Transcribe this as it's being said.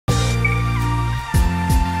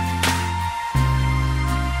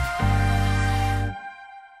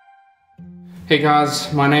Hey guys,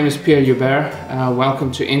 my name is Pierre Hubert. Welcome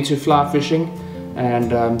to Into Fly Fishing,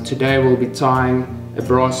 and today we'll be tying a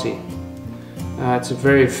Brassie. It's a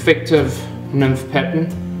very effective nymph pattern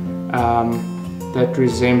that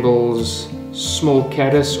resembles small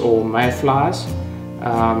caddis or mayflies.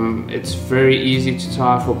 It's very easy to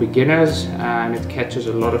tie for beginners and it catches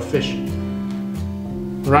a lot of fish.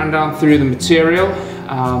 Run down through the material.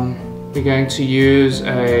 We're going to use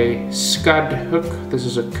a Scud hook. This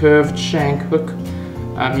is a curved shank hook.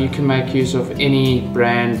 You can make use of any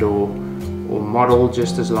brand or model,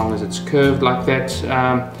 just as long as it's curved like that.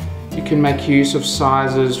 You can make use of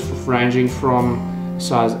sizes ranging from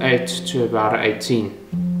size 8 to about 18.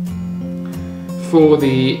 For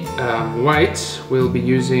the weight, we'll be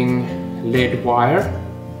using lead wire.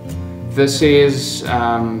 This is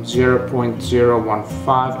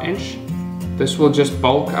 0.015 inch. This will just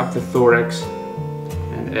bulk up the thorax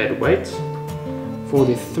and add weight. For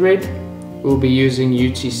the thread, we'll be using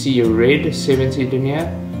UTC red 70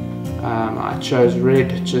 denier. I chose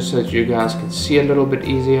red just so that you guys can see a little bit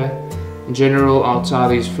easier. In general, I'll tie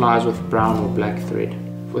these flies with brown or black thread.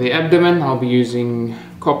 For the abdomen, I'll be using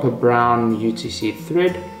copper brown UTC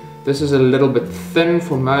thread. This is a little bit thin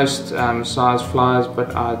for most size flies,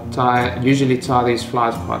 but I usually tie these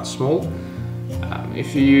flies quite small.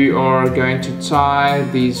 If you are going to tie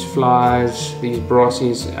these flies, these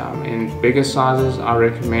Brassies, in bigger sizes, I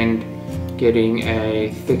recommend getting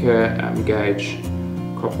a thicker gauge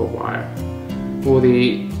copper wire. For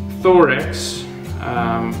the thorax,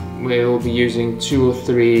 we'll be using 2 or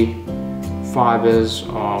 3 fibers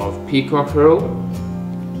of Peacock Herl,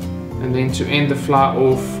 and then to end the fly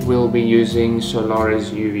off, we'll be using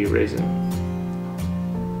Solaris UV resin.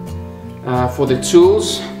 For the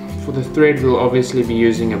tools, for the thread, we'll obviously be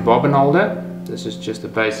using a bobbin holder. This is just a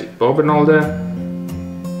basic bobbin holder,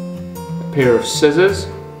 a pair of scissors,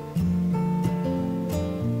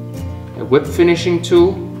 a whip finishing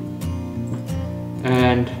tool,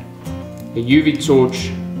 and a UV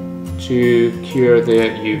torch to cure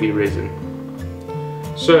the UV resin.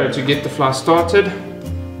 So to get the fly started,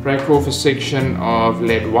 break off a section of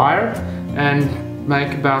lead wire and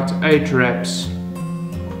make about 8 wraps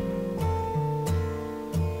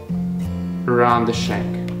around the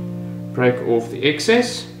shank. Break off the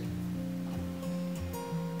excess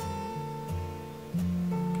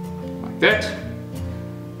like that,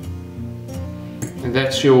 and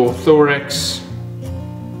that's your thorax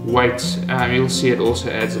weight. You'll see it also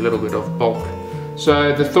adds a little bit of bulk.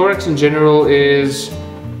 So the thorax in general is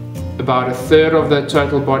about 1/3 of the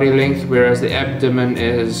total body length, whereas the abdomen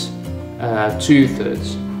is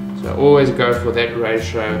 2/3. So always go for that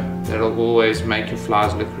ratio. That'll always make your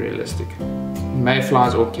flies look realistic.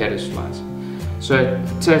 Mayflies or caddis flies. So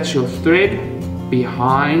attach your thread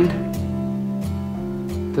behind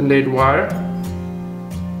the lead wire,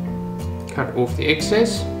 cut off the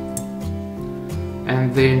excess,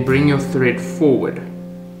 and then bring your thread forward.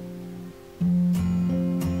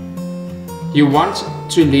 You want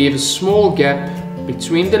to leave a small gap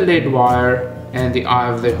between the lead wire and the eye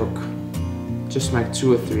of the hook. Just make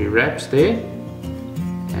 2 or 3 wraps there,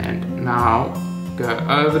 and now go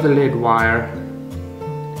over the lead wire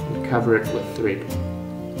and cover it with thread.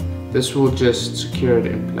 This will just secure it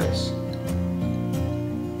in place.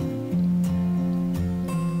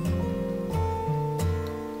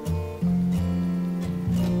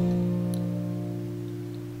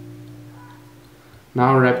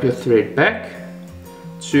 Now wrap your thread back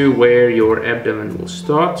to where your abdomen will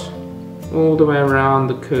start, all the way around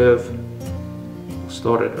the curve.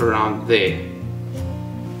 Start it around there.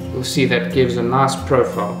 You'll see that gives a nice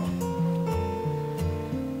profile.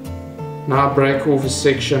 Now break off a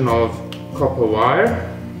section of copper wire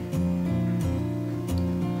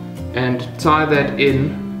and tie that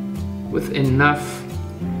in with enough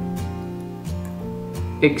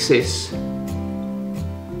excess.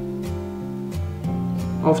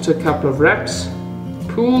 After a couple of wraps,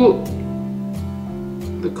 pull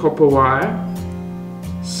the copper wire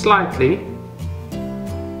slightly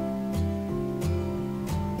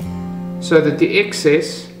so that the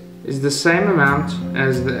excess is the same amount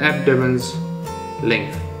as the abdomen's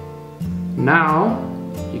length. Now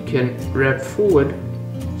you can wrap forward,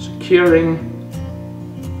 securing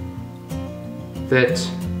that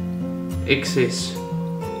excess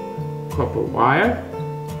copper wire.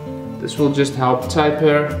 This will just help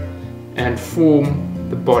taper and form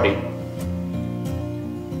the body.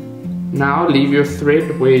 Now leave your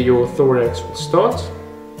thread where your thorax will start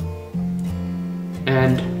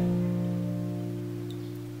and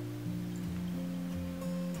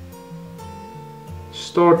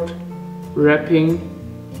start wrapping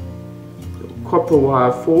the copper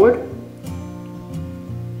wire forward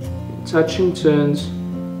touching turns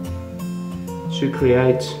to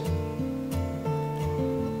create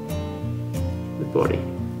the body.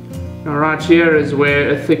 Now right here is where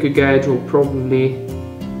a thicker gauge will probably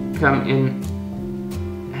come in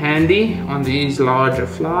handy on these larger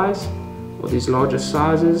flies or these larger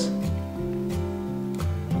sizes,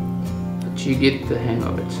 but you get the hang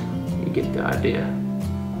of it, you get the idea.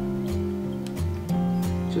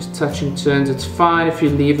 Just touching turns, it's fine if you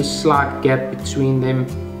leave a slight gap between them.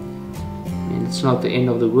 I mean, it's not the end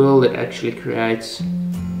of the world, it actually creates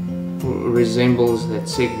or resembles that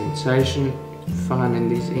segmentation you find in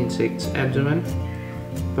these insects' abdomen,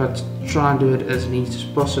 but try and do it as neat as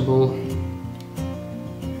possible.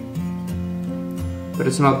 But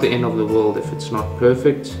it's not the end of the world if it's not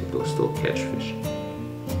perfect, it will still catch fish.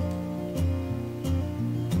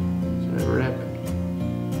 So wrap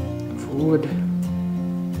forward.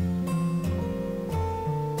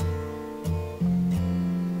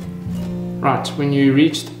 Right, when you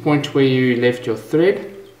reach the point where you left your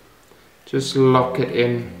thread, just lock it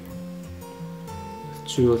in with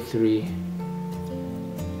 2 or 3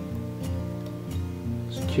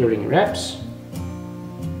 securing wraps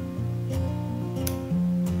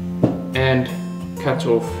and cut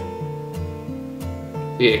off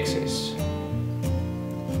the excess.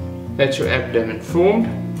 That's your abdomen formed.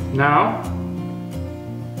 Now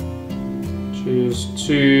choose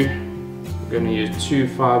two, I'm going to use 2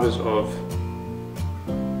 fibers of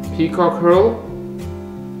Peacock Herl.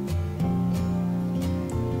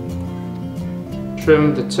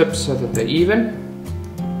 Trim the tips so that they're even,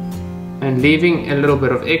 and leaving a little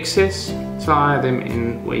bit of excess, tie them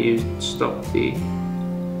in where you stop the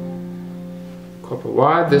copper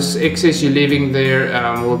wire. This excess you're leaving there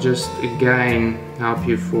will just again help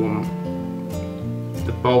you form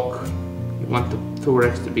the bulk. You want the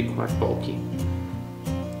thorax to be quite bulky.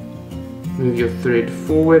 Move your thread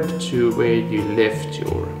forward to where you left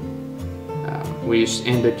your where you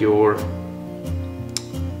ended your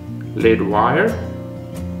lead wire,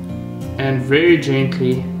 and very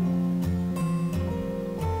gently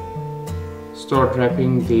start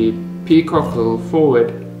wrapping the peacock herl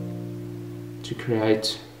forward to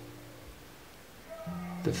create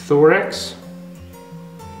the thorax,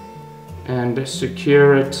 and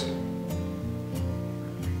secure it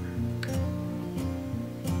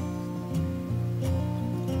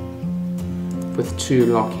with 2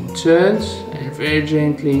 locking turns, and very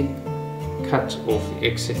gently cut off the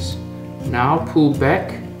excess. Now pull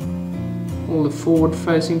back all the forward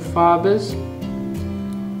facing fibers,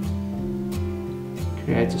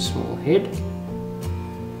 create a small head,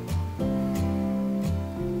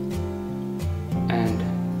 and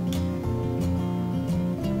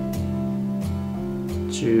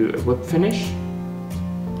do a whip finish.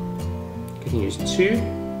 You can use 2.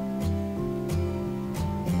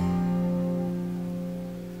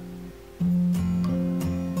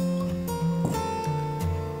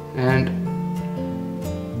 And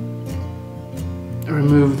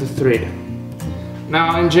remove the thread.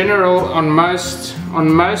 Now in general on most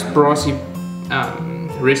Brassie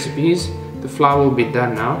recipes the fly will be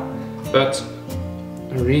done now, but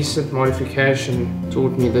a recent modification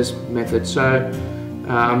taught me this method. So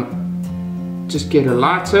just get a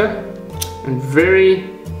lighter and very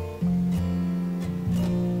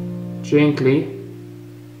gently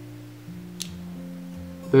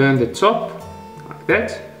burn the top like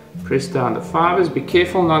that. Press down the fibers. Be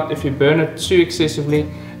careful not, if you burn it too excessively,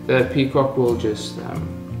 the peacock will just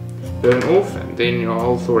burn off and then your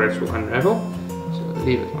whole thorax will unravel. So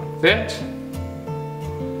leave it like that.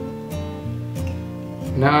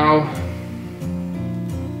 Now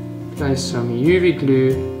place some UV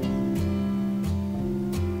glue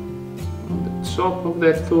on the top of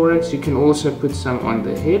that thorax. You can also put some on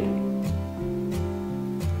the head.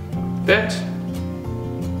 Like that.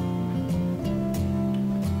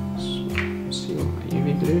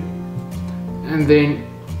 And then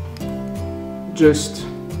just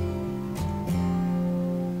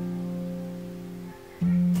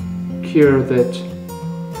cure that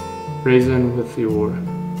resin with your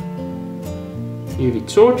UV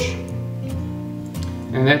torch,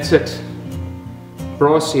 and that's it.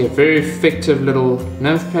 Brassie, a very effective little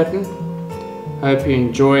nymph pattern. Hope you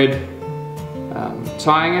enjoyed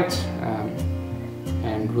tying it,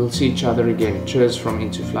 and we'll see each other again. Cheers from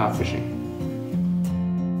Into Fly Fishing.